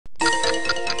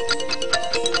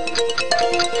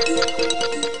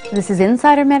This is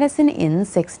Insider Medicine in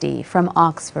 60 from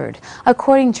Oxford.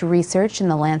 According to research in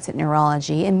the Lancet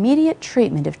Neurology, immediate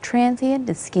treatment of transient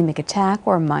ischemic attack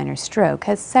or minor stroke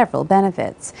has several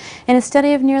benefits. In a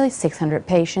study of nearly 600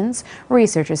 patients,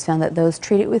 researchers found that those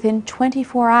treated within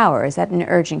 24 hours at an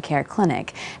urgent care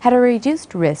clinic had a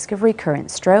reduced risk of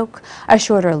recurrent stroke, a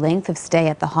shorter length of stay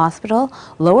at the hospital,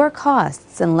 lower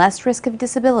costs, and less risk of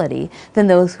disability than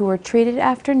those who were treated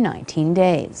after 19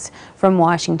 days. From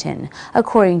Washington,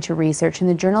 according to research in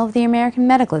the Journal of the American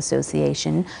Medical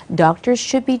Association, doctors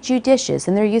should be judicious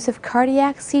in their use of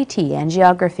cardiac CT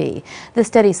angiography. The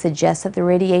study suggests that the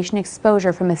radiation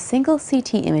exposure from a single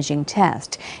CT imaging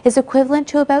test is equivalent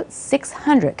to about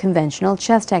 600 conventional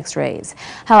chest X-rays.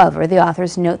 However, the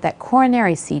authors note that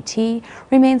coronary CT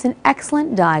remains an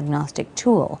excellent diagnostic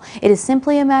tool. It is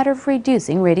simply a matter of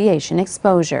reducing radiation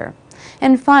exposure.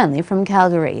 And finally, from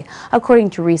Calgary,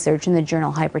 according to research in the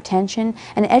journal Hypertension,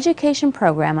 an education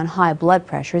program on high blood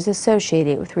pressure is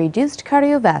associated with reduced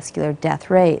cardiovascular death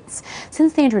rates.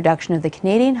 Since the introduction of the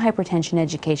Canadian Hypertension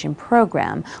Education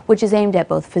Program, which is aimed at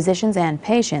both physicians and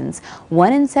patients,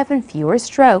 1 in 7 fewer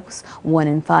strokes, 1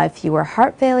 in 5 fewer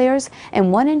heart failures,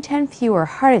 and 1 in 10 fewer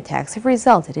heart attacks have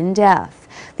resulted in death.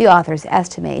 The authors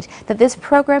estimate that this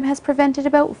program has prevented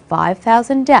about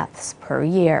 5,000 deaths per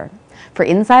year. For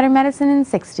Insider Medicine in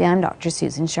 60, I'm Dr.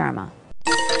 Susan Sharma.